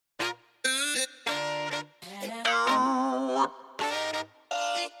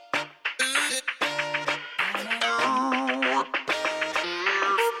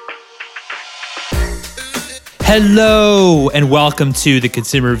Hello, and welcome to the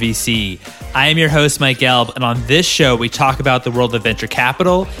Consumer VC. I am your host, Mike Gelb, and on this show, we talk about the world of venture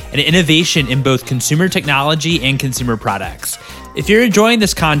capital and innovation in both consumer technology and consumer products. If you're enjoying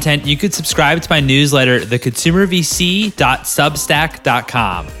this content, you could subscribe to my newsletter,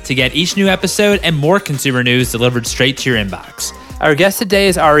 theconsumervc.substack.com, to get each new episode and more consumer news delivered straight to your inbox. Our guest today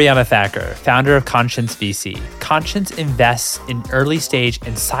is Ariana Thacker, founder of Conscience VC. Conscience invests in early stage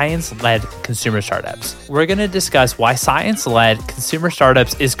and science-led consumer startups. We're going to discuss why science-led consumer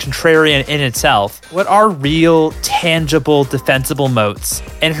startups is contrarian in itself, what are real, tangible, defensible moats,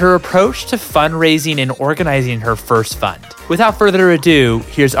 and her approach to fundraising and organizing her first fund. Without further ado,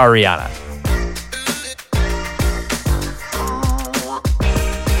 here's Ariana.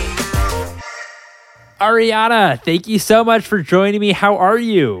 Ariana, thank you so much for joining me. How are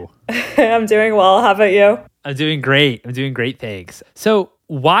you? I'm doing well. How about you? I'm doing great. Thanks. So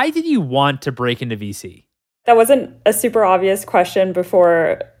why did you want to break into VC? That wasn't a super obvious question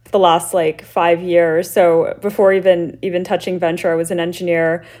before the last 5 years. So before even touching venture, I was an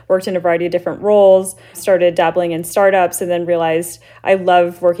engineer, worked in a variety of different roles, started dabbling in startups, and then realized I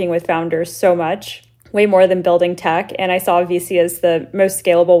love working with founders so much. Way more than building tech. And I saw VC as the most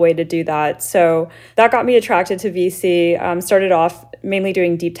scalable way to do that. So that got me attracted to VC. Started off mainly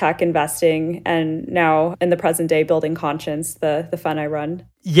doing deep tech investing, and now in the present day building Conscience, the fund I run.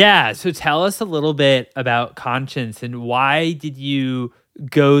 Yeah. So tell us a little bit about Conscience and why did you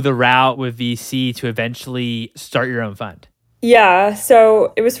go the route with VC to eventually start your own fund? Yeah,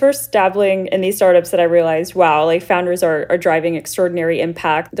 so it was first dabbling in these startups that I realized, wow, founders are driving extraordinary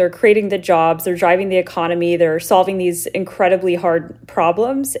impact. They're creating the jobs, they're driving the economy, they're solving these incredibly hard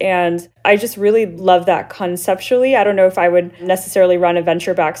problems. And I just really love that conceptually. I don't know if I would necessarily run a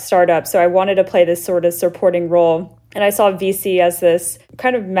venture-backed startup. So I wanted to play this sort of supporting role. And I saw VC as this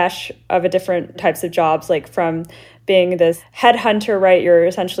kind of mesh of a different types of jobs, from being this headhunter, right? You're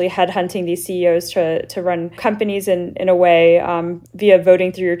essentially headhunting these CEOs to run companies in a way via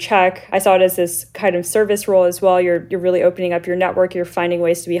voting through your check. I saw it as this kind of service role as well. You're really opening up your network. You're finding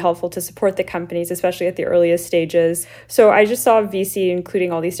ways to be helpful to support the companies, especially at the earliest stages. So I just saw VC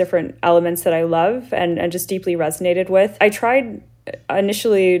including all these different elements that I love and just deeply resonated with. I tried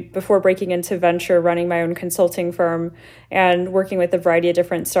initially, before breaking into venture, running my own consulting firm and working with a variety of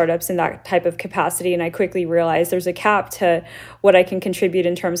different startups in that type of capacity. And I quickly realized there's a cap to what I can contribute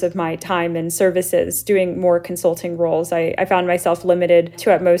in terms of my time and services doing more consulting roles. I found myself limited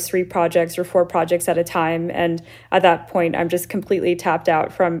to at most 3 projects or 4 projects at a time. And at that point, I'm just completely tapped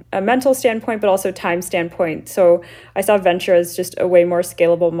out from a mental standpoint, but also time standpoint. So I saw venture as just a way more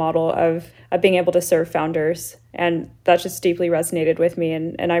scalable model of being able to serve founders. And that just deeply resonated with me.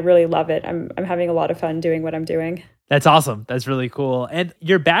 And I really love it. I'm having a lot of fun doing what I'm doing. That's awesome. That's really cool. And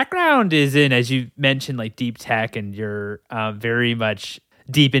your background is in, as you mentioned, deep tech, and you're very much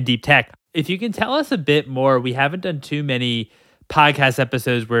deep in deep tech. If you can tell us a bit more, we haven't done too many podcast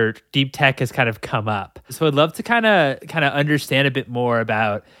episodes where deep tech has kind of come up. So I'd love to kind of understand a bit more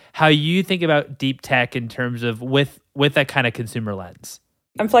about how you think about deep tech in terms of with that kind of consumer lens.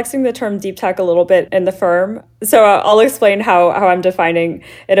 I'm flexing the term deep tech a little bit in the firm. So I'll explain how I'm defining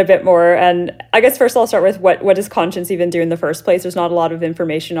it a bit more. And I guess first I'll start with what does Conscience even do in the first place? There's not a lot of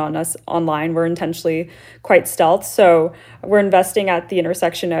information on us online. We're intentionally quite stealth. So we're investing at the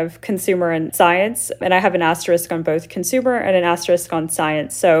intersection of consumer and science. And I have an asterisk on both consumer and an asterisk on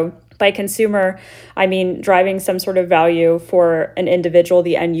science. So by consumer, I mean driving some sort of value for an individual,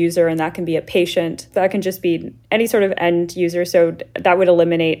 the end user, and that can be a patient. That can just be any sort of end user. So that would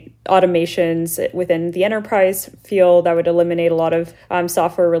eliminate automations within the enterprise field. That would eliminate a lot of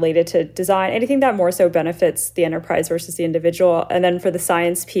software related to design, anything that more so benefits the enterprise versus the individual. And then for the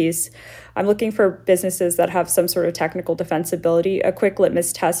science piece, I'm looking for businesses that have some sort of technical defensibility. A quick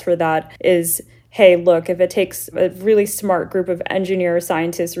litmus test for that is, hey, look, if it takes a really smart group of engineers,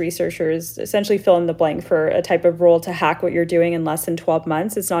 scientists, researchers, essentially fill in the blank for a type of role to hack what you're doing in less than 12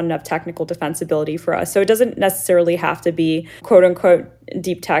 months, it's not enough technical defensibility for us. So it doesn't necessarily have to be quote unquote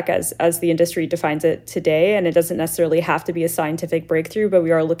deep tech as the industry defines it today. And it doesn't necessarily have to be a scientific breakthrough, but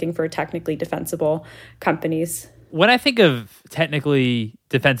we are looking for technically defensible companies. When I think of technically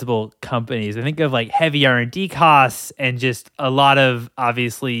defensible companies, I think of heavy R&D costs and just a lot of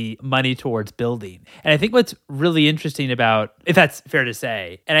obviously money towards building. And I think what's really interesting about, if that's fair to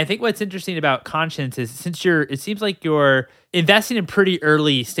say, and I think what's interesting about Conscience is it seems like you're investing in pretty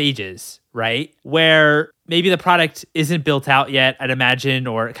early stages, right? Where maybe the product isn't built out yet, I'd imagine,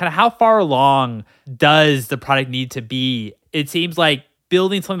 or kind of how far along does the product need to be? It seems like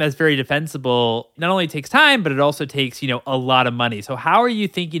building something that's very defensible not only takes time, but it also takes, a lot of money. So how are you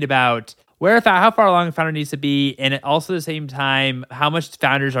thinking about how far along a founder needs to be, and also at the same time, how much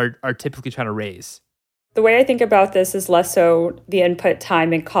founders are typically trying to raise? The way I think about this is less so the input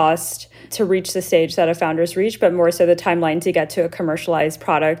time and cost to reach the stage that a founder's reached, but more so the timeline to get to a commercialized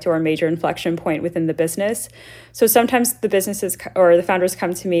product or a major inflection point within the business. So sometimes the businesses or the founders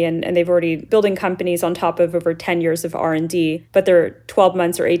come to me and they've already building companies on top of over 10 years of R&D, but they're 12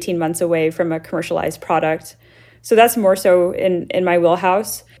 months or 18 months away from a commercialized product. So that's more so in my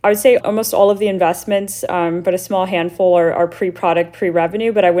wheelhouse. I would say almost all of the investments, but a small handful are pre-product,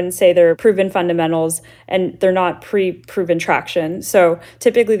 pre-revenue, but I wouldn't say they're proven fundamentals and they're not pre-proven traction. So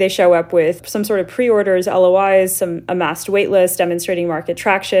typically they show up with some sort of pre-orders, LOIs, some amassed waitlist demonstrating market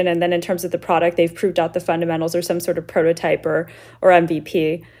traction. And then in terms of the product, they've proved out the fundamentals or some sort of prototype or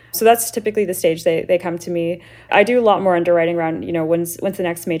MVP. So that's typically the stage they come to me. I do a lot more underwriting around, when's the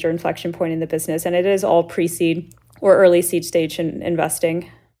next major inflection point in the business. And it is all pre-seed or early seed stage in investing.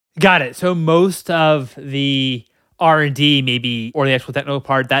 Got it. So most of the R&D maybe, or the actual technical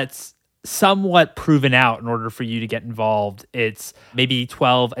part, that's somewhat proven out in order for you to get involved. It's maybe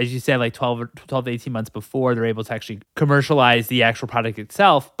 12, as you said, like 12 to 18 months before they're able to actually commercialize the actual product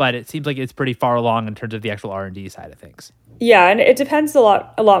itself. But it seems like it's pretty far along in terms of the actual R&D side of things. Yeah, and it depends a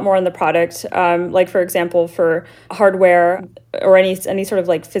lot more on the product. Like for example, for hardware or any sort of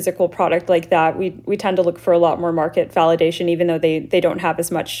like physical product like that, we tend to look for a lot more market validation, even though they don't have as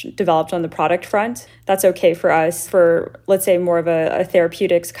much developed on the product front. That's okay for us. For let's say more of a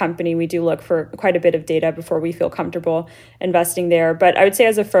therapeutics company, we do look for quite a bit of data before we feel comfortable investing there. But I would say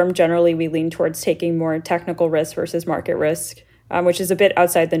as a firm, generally we lean towards taking more technical risk versus market risk, which is a bit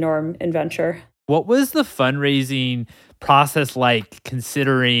outside the norm in venture. What was the fundraising process like,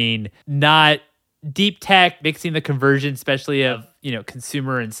 considering not deep tech, mixing the conversion, especially of,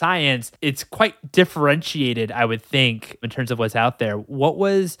 consumer and science? It's quite differentiated, I would think, in terms of what's out there. What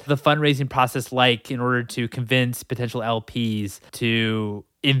was the fundraising process like in order to convince potential LPs to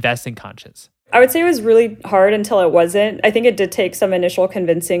invest in Conscience? I would say it was really hard until it wasn't. I think it did take some initial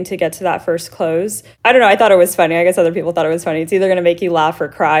convincing to get to that first close. I don't know. I thought it was funny. I guess other people thought it was funny. It's either going to make you laugh or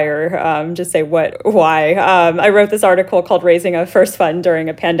cry or just say why. I wrote this article called Raising a First Fund During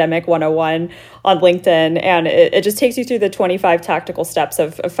a Pandemic 101 on LinkedIn. And it just takes you through the 25 tactical steps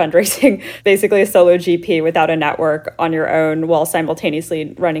of fundraising, basically a solo GP without a network on your own while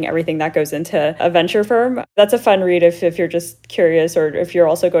simultaneously running everything that goes into a venture firm. That's a fun read if you're just curious or if you're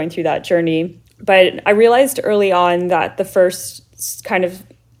also going through that journey. But I realized early on that the first kind of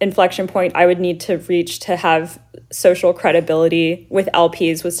inflection point I would need to reach to have social credibility with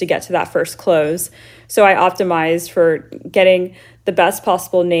LPs was to get to that first close. So I optimized for getting the best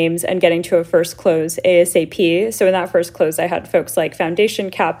possible names and getting to a first close ASAP. So in that first close, I had folks like Foundation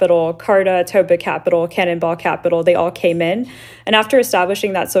Capital, Carta, Toba Capital, Cannonball Capital. They all came in. And after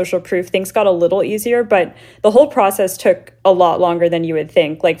establishing that social proof, things got a little easier, but the whole process took a lot longer than you would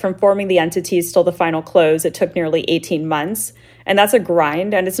think. Like from forming the entities till the final close, it took nearly 18 months. And that's a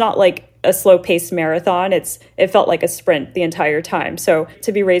grind. And it's not like a slow-paced marathon. It felt like a sprint the entire time. So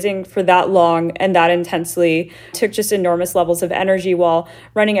to be raising for that long and that intensely took just enormous levels of energy while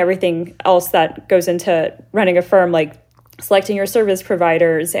running everything else that goes into running a firm, like selecting your service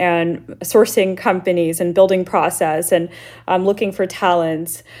providers and sourcing companies and building process and looking for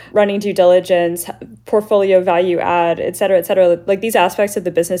talents, running due diligence, portfolio value add, et cetera, et cetera. Like these aspects of the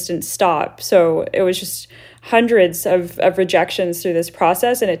business didn't stop. So it was just hundreds of rejections through this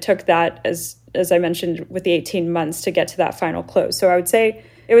process. And it took that, as I mentioned, with the 18 months to get to that final close. So I would say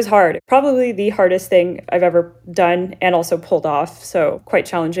it was hard. Probably the hardest thing I've ever done and also pulled off. So quite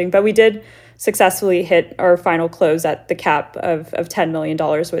challenging. But we did successfully hit our final close at the cap of $10 million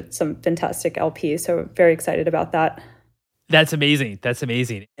with some fantastic LPs. So very excited about that. That's amazing. That's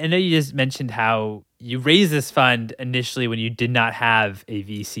amazing. I know you just mentioned how you raised this fund initially when you did not have a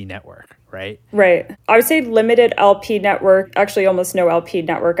VC network, right? Right. I would say limited LP network, actually almost no LP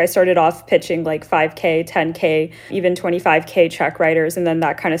network. I started off pitching like 5K, 10K, even 25K check writers, and then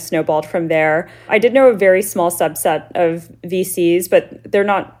that kind of snowballed from there. I did know a very small subset of VCs, but they're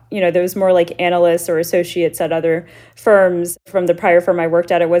not, there was more like analysts or associates at other firms. From the prior firm I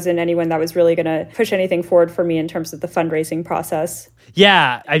worked at, it wasn't anyone that was really going to push anything forward for me in terms of the fundraising process.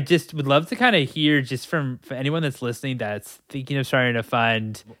 Yeah, I just would love to kind of hear just from anyone that's listening that's thinking of starting a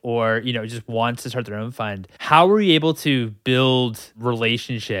fund or, just wants to start their own fund. How were you able to build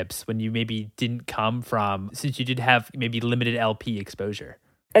relationships when you maybe didn't come from, since you did have maybe limited LP exposure?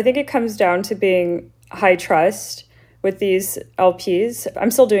 I think it comes down to being high trust with these LPs.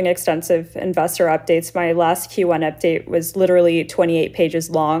 I'm still doing extensive investor updates. My last Q1 update was literally 28 pages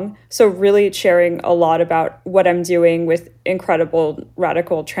long. So really sharing a lot about what I'm doing with incredible,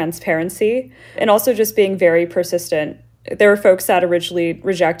 radical transparency, and also just being very persistent. There were folks that originally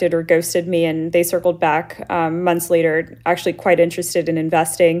rejected or ghosted me, and they circled back months later, actually quite interested in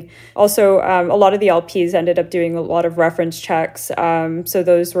investing. Also, a lot of the LPs ended up doing a lot of reference checks, so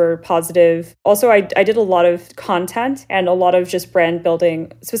those were positive. Also, I did a lot of content and a lot of just brand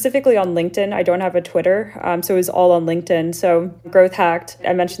building, specifically on LinkedIn. I don't have a Twitter, so it was all on LinkedIn. So growth hacked,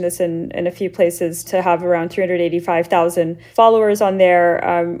 I mentioned this in a few places, to have around 385,000 followers on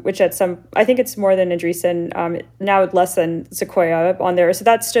there, which I think it's more than Andreessen, now less than Sequoia on there. So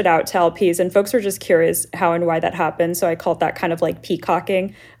that stood out to LPs, and folks were just curious how and why that happened. So I called that kind of like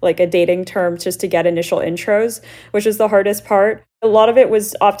peacocking, like a dating term, just to get initial intros, which is the hardest part. A lot of it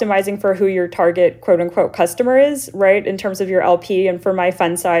was optimizing for who your target quote unquote customer is, right? In terms of your LP. And for my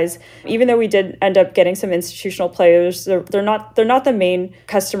fund size, even though we did end up getting some institutional players, they're not the main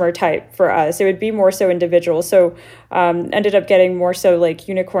customer type for us. It would be more so individuals. So ended up getting more so like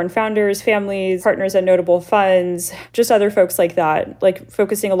unicorn founders, families, partners at notable funds, just other folks like that, like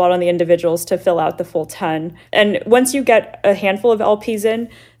focusing a lot on the individuals to fill out the full 10. And once you get a handful of LPs in,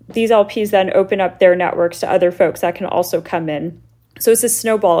 these LPs then open up their networks to other folks that can also come in. So it's a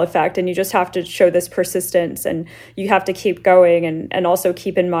snowball effect, and you just have to show this persistence, and you have to keep going, and also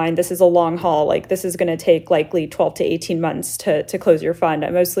keep in mind this is a long haul. Like this is going to take likely 12 to 18 months to close your fund.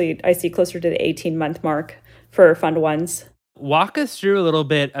 I see closer to the 18-month mark for fund ones. Walk us through a little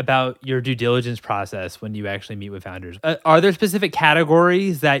bit about your due diligence process when you actually meet with founders. Are there specific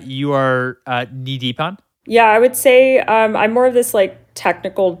categories that you are knee deep on? Yeah, I would say I'm more of this like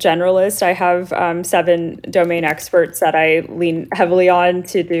technical generalist. I have 7 domain experts that I lean heavily on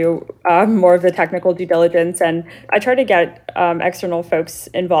to do more of the technical due diligence. And I try to get external folks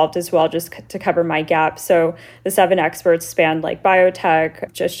involved as well, just to cover my gap. So the 7 experts span like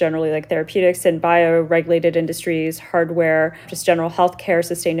biotech, just generally like therapeutics and bio-regulated industries, hardware, just general healthcare,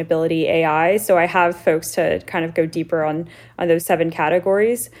 sustainability, AI. So I have folks to kind of go deeper on those 7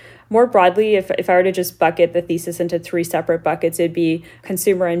 categories. More broadly, if I were to just bucket the thesis into 3 separate buckets, it'd be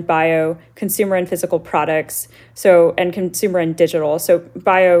consumer and bio, consumer and physical products, and consumer and digital. So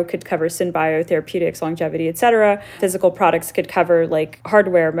bio could cover synbio, therapeutics, longevity, et cetera. Physical products could cover like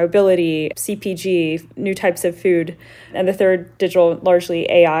hardware, mobility, CPG, new types of food. And the third, digital, largely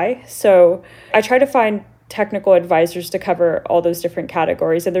AI. So I try to find technical advisors to cover all those different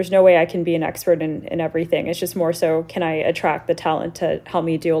categories. And there's no way I can be an expert in everything. It's just more so, can I attract the talent to help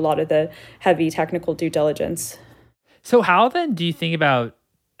me do a lot of the heavy technical due diligence? So how then do you think about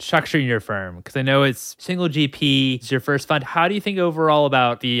structuring your firm? Because I know it's single GP, it's your first fund. How do you think overall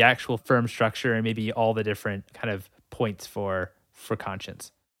about the actual firm structure and maybe all the different kind of points for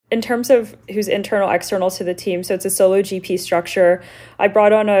conscience? In terms of who's internal, external to the team, so it's a solo GP structure. I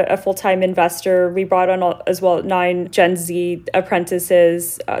brought on a full-time investor. We brought on as well 9 Gen Z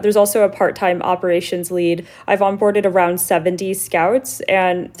apprentices. There's also a part-time operations lead. I've onboarded around 70 scouts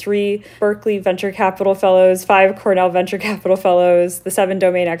and 3 Berkeley venture capital fellows, 5 Cornell venture capital fellows, the 7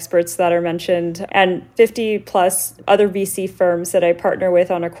 domain experts that are mentioned, and 50 plus other VC firms that I partner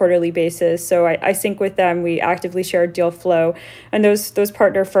with on a quarterly basis. So I sync with them. We actively share deal flow, and those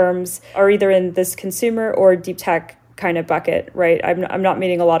partner firms are either in this consumer or deep tech kind of bucket, right? I'm not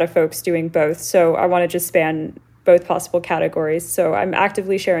meeting a lot of folks doing both. So I want to just span both possible categories. So I'm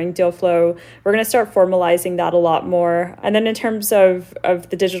actively sharing deal flow. We're going to start formalizing that a lot more. And then in terms of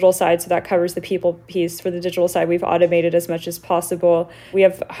the digital side, so that covers the people piece. For the digital side, we've automated as much as possible. We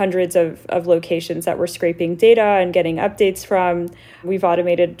have hundreds of locations that we're scraping data and getting updates from. We've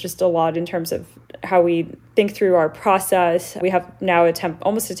automated just a lot in terms of how we think through our process. We have now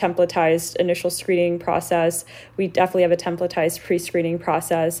almost a templatized initial screening process. We definitely have a templatized pre-screening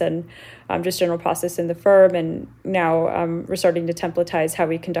process and just general process in the firm. And now we're starting to templatize how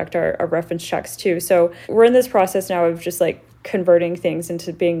we conduct our reference checks too. So we're in this process now of just like converting things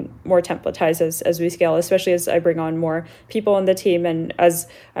into being more templatized as we scale, especially as I bring on more people in the team. And as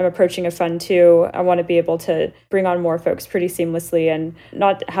I'm approaching a fund too, I want to be able to bring on more folks pretty seamlessly and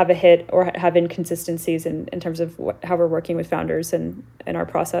not have a hit or have inconsistencies in terms of how we're working with founders and our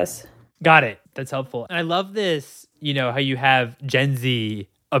process. Got it. That's helpful. And I love this, how you have Gen Z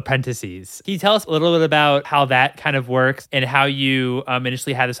apprentices. Can you tell us a little bit about how that kind of works and how you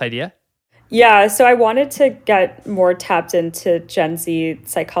initially had this idea? Yeah, so I wanted to get more tapped into Gen Z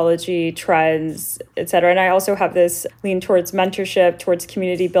psychology, trends, et cetera. And I also have this lean towards mentorship, towards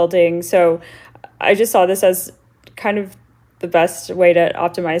community building. So I just saw this as kind of the best way to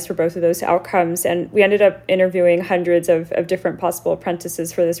optimize for both of those outcomes. And we ended up interviewing hundreds of different possible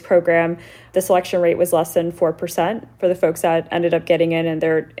apprentices for this program. The selection rate was less than 4% for the folks that ended up getting in, and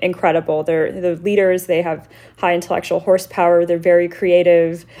they're incredible. They're the leaders. They have high intellectual horsepower. They're very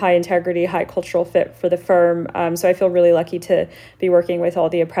creative, high integrity, high cultural fit for the firm. So I feel really lucky to be working with all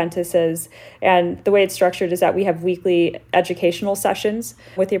the apprentices. And the way it's structured is that we have weekly educational sessions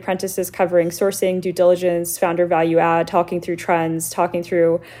with the apprentices covering sourcing, due diligence, founder value add, talking through trends, talking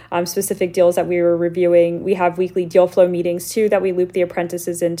through specific deals that we were reviewing. We have weekly deal flow meetings too that we loop the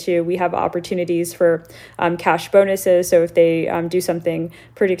apprentices into. We have opportunities for cash bonuses. So if they do something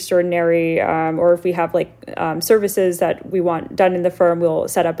pretty extraordinary, or if we have services that we want done in the firm, we'll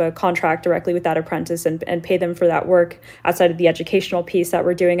set up a contract directly with that apprentice and pay them for that work outside of the educational piece that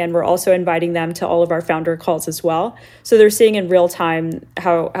we're doing. And we're also inviting them to all of our founder calls as well. So they're seeing in real time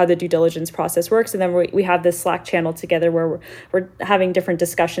how the due diligence process works. And then we have this Slack channel together where we're having different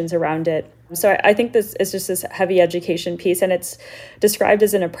discussions around it. So I think this is just this heavy education piece, and it's described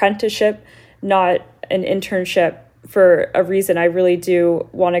as an apprenticeship, not an internship, for a reason. I really do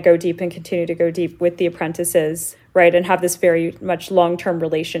want to go deep and continue to go deep with the apprentices, right? And have this very much long-term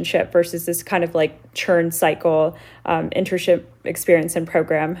relationship versus this kind of churn cycle internship experience and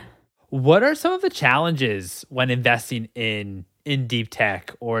program. What are some of the challenges when investing in deep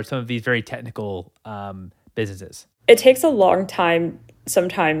tech or some of these very technical businesses? It takes a long time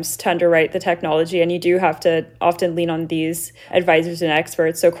sometimes to underwrite the technology, and you do have to often lean on these advisors and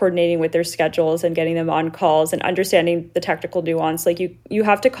experts. So coordinating with their schedules and getting them on calls and understanding the technical nuance, you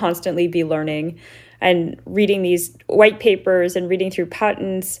have to constantly be learning and reading these white papers and reading through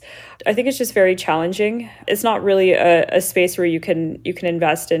patents. I think it's just very challenging. It's not really a space where you can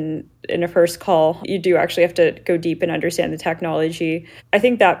invest in a first call. You do actually have to go deep and understand the technology. I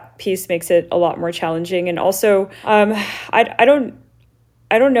think that piece makes it a lot more challenging. And also,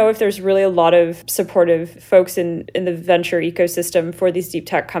 I don't know if there's really a lot of supportive folks in the venture ecosystem for these deep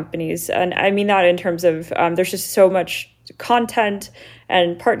tech companies. And I mean that in terms of there's just so much content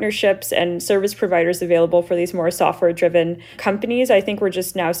and partnerships and service providers available for these more software-driven companies. I think we're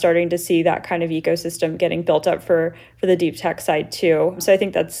just now starting to see that kind of ecosystem getting built up for the deep tech side too. So I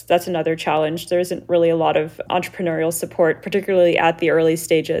think that's another challenge. There isn't really a lot of entrepreneurial support, particularly at the early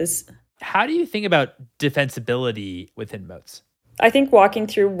stages. How do you think about defensibility within moats? I think walking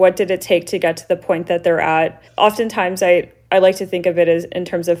through what did it take to get to the point that they're at, oftentimes I like to think of it as in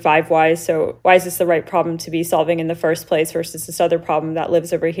terms of 5 whys. So why is this the right problem to be solving in the first place versus this other problem that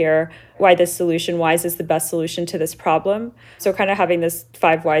lives over here? Why this solution? Why is this the best solution to this problem? So kind of having this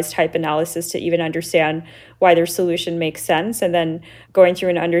 5 whys type analysis to even understand why their solution makes sense, and then going through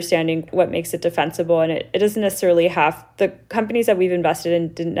and understanding what makes it defensible. And it doesn't necessarily the companies that we've invested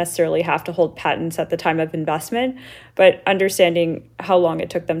in didn't necessarily have to hold patents at the time of investment, but understanding how long it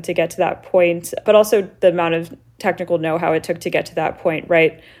took them to get to that point, but also the amount of technical know-how it took to get to that point,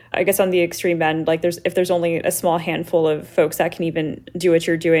 right? I guess on the extreme end, if there's only a small handful of folks that can even do what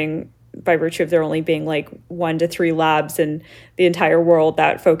you're doing by virtue of there only being 1 to 3 labs in the entire world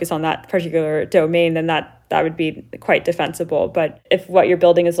that focus on that particular domain, then that would be quite defensible. But if what you're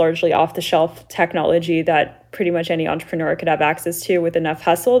building is largely off-the-shelf technology that pretty much any entrepreneur could have access to with enough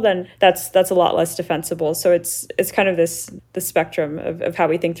hustle, then that's a lot less defensible. So it's kind of the spectrum of how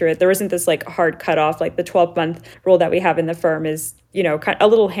we think through it. There isn't this hard cutoff. The 12-month rule that we have in the firm is kind of a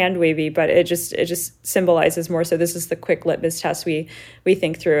little hand wavy, but it just symbolizes more. So this is the quick litmus test we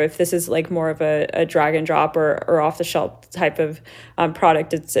think through. If this is more of a drag and drop or off the shelf type of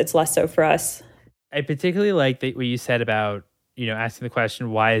product, it's less so for us. I particularly like what you said about asking the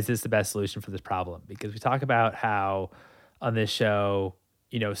question, why is this the best solution for this problem? Because we talk about how on this show,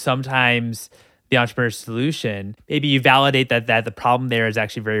 sometimes the entrepreneur's solution, maybe you validate that the problem there is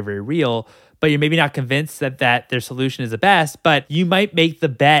actually very, very real, but you're maybe not convinced that their solution is the best, but you might make the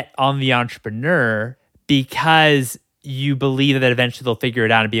bet on the entrepreneur because you believe that eventually they'll figure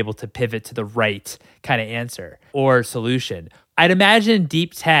it out and be able to pivot to the right kind of answer or solution. I'd imagine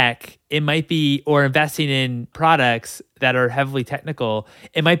deep tech, it might be, or investing in products that are heavily technical,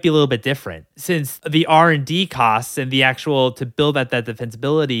 it might be a little bit different. Since the R&D costs and the actual, to build that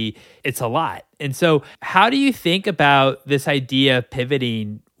defensibility, it's a lot. And so how do you think about this idea of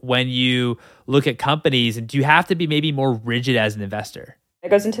pivoting when you look at companies, and do you have to be maybe more rigid as an investor? It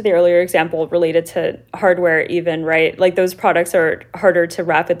goes into the earlier example related to hardware even, right? Those products are harder to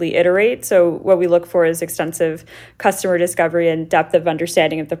rapidly iterate. So what we look for is extensive customer discovery and depth of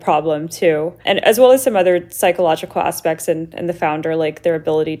understanding of the problem too. And as well as some other psychological aspects in the founder, their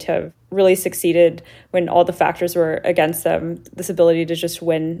ability to have really succeeded when all the factors were against them, this ability to just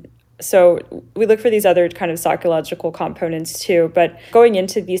win So we look for these other kind of psychological components too. But going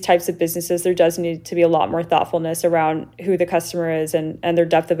into these types of businesses, there does need to be a lot more thoughtfulness around who the customer is and their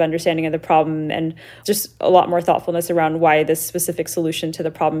depth of understanding of the problem, and just a lot more thoughtfulness around why this specific solution to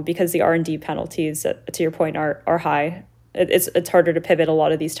the problem, because the R&D penalties, to your point, are high. It's harder to pivot a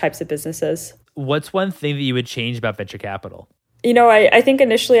lot of these types of businesses. What's one thing that you would change about venture capital? I think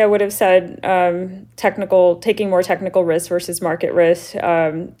initially I would have said taking more technical risk versus market risk,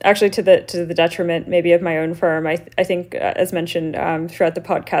 actually to the detriment maybe of my own firm. I think, as mentioned throughout the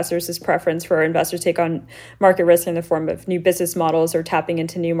podcast, there's this preference for investors to take on market risk in the form of new business models or tapping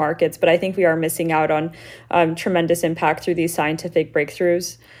into new markets. But I think we are missing out on tremendous impact through these scientific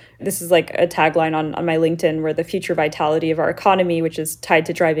breakthroughs. This is like a tagline on my LinkedIn, where the future vitality of our economy, which is tied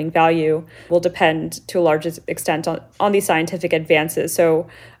to driving value, will depend to a large extent on these scientific advances. So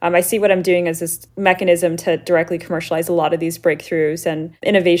I see what I'm doing as this mechanism to directly commercialize a lot of these breakthroughs and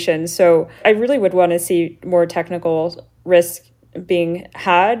innovations. So I really would want to see more technical risk being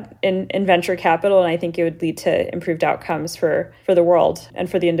had in venture capital, and I think it would lead to improved outcomes for the world and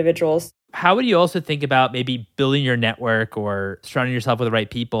for the individuals. How would you also think about maybe building your network or surrounding yourself with the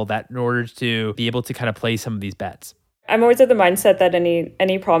right people that in order to be able to kind of play some of these bets? I'm always of the mindset that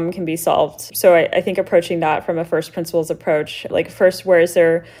any problem can be solved. So I think approaching that from a first principles approach, like first, where is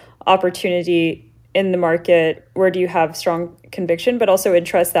there opportunity in the market? Where do you have strong conviction, but also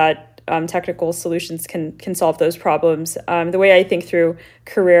interest that technical solutions can solve those problems? The way I think through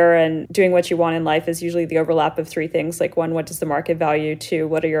career and doing what you want in life is usually the overlap of three things. Like one, what does the market value? Two,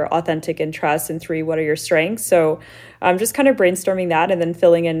 what are your authentic interests? And three, what are your strengths? So just kind of brainstorming that and then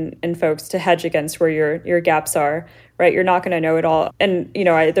filling in folks to hedge against where your gaps are. Right, you're not going to know it all. And,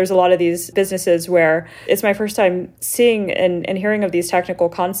 there's a lot of these businesses where it's my first time seeing and hearing of these technical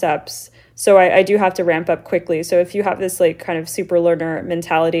concepts. So I do have to ramp up quickly. So if you have this like kind of super learner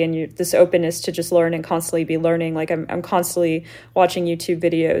mentality and this openness to just learn and constantly be learning, like I'm constantly watching YouTube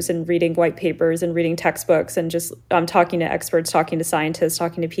videos and reading white papers and reading textbooks and just talking to experts, talking to scientists,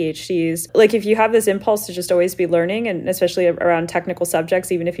 talking to PhDs. Like if you have this impulse to just always be learning, and especially around technical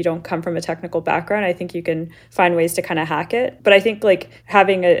subjects, even if you don't come from a technical background, I think you can find ways to kind of hack it. But I think like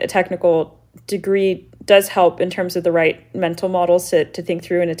having a technical degree does help in terms of the right mental models to think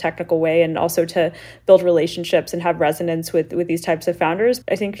through in a technical way, and also to build relationships and have resonance with these types of founders.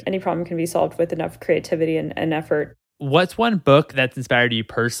 I think any problem can be solved with enough creativity and effort. What's one book that's inspired you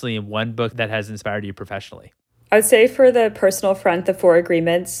personally and one book that has inspired you professionally? I would say for the personal front, the 4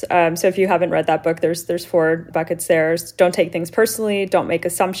 agreements. So if you haven't read that book, there's 4 buckets there. Don't take things personally. Don't make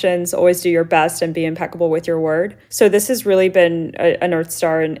assumptions. Always do your best and be impeccable with your word. So this has really been a North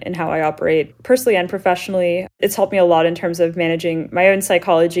Star in how I operate personally and professionally. It's helped me a lot in terms of managing my own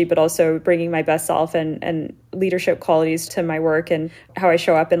psychology, but also bringing my best self and leadership qualities to my work and how I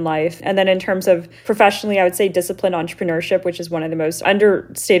show up in life. And then in terms of professionally, I would say Disciplined Entrepreneurship, which is one of the most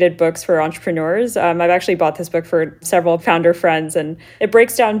understated books for entrepreneurs. I've actually bought this book for several founder friends, and it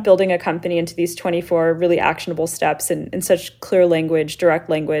breaks down building a company into these 24 really actionable steps in such clear language, direct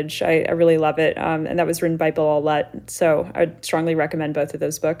language. I really love it. And that was written by Bill Alot. So I'd strongly recommend both of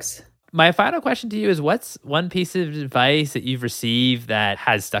those books. My final question to you is, what's one piece of advice that you've received that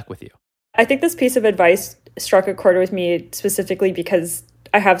has stuck with you? I think this piece of advice struck a chord with me specifically because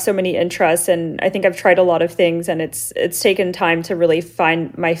I have so many interests, and I think I've tried a lot of things, and it's taken time to really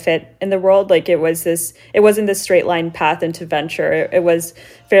find my fit in the world. Like it wasn't this straight line path into venture. It was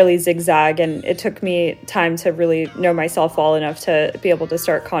fairly zigzag, and it took me time to really know myself well enough to be able to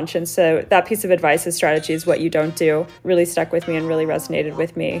start conscience. So that piece of advice, is strategy is what you don't do, really stuck with me and really resonated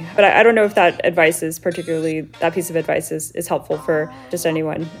with me. But I don't know if that piece of advice is helpful for just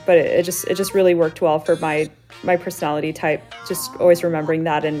anyone, but it just really worked well for my personality type, just always remembering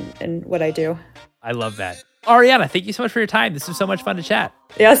that in what I do. I love that. Ariana, thank you so much for your time. This was so much fun to chat.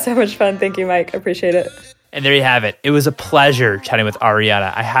 Yeah, so much fun. Thank you, Mike. Appreciate it. And there you have it. It was a pleasure chatting with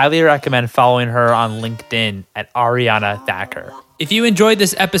Ariana. I highly recommend following her on LinkedIn at Ariana Thacker. If you enjoyed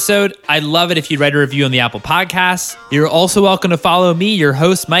this episode, I'd love it if you'd write a review on the Apple Podcasts. You're also welcome to follow me, your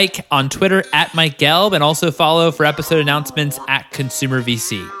host, Mike, on Twitter at Mike Gelb, and also follow for episode announcements at Consumer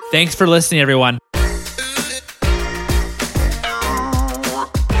VC. Thanks for listening, everyone.